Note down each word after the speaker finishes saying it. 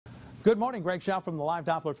Good morning, Greg Schaub from the Live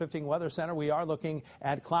Doppler 15 Weather Center. We are looking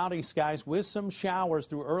at cloudy skies with some showers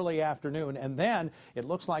through early afternoon, and then it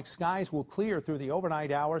looks like skies will clear through the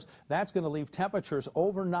overnight hours. That's going to leave temperatures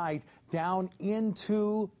overnight down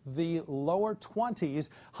into the lower 20s.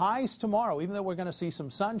 Highs tomorrow, even though we're going to see some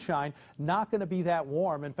sunshine, not going to be that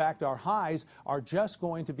warm. In fact, our highs are just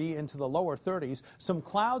going to be into the lower 30s. Some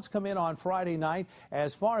clouds come in on Friday night.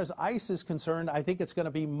 As far as ice is concerned, I think it's going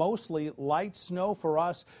to be mostly light snow for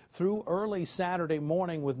us through early Saturday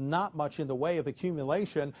morning with not much in the way of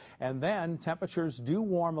accumulation, and then temperatures do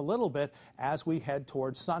warm a little bit as we head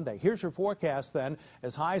towards Sunday. Here's your forecast then,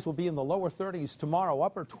 as highs will be in the lower 30s tomorrow,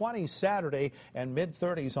 upper 20s Saturday, and mid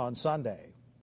 30s on Sunday.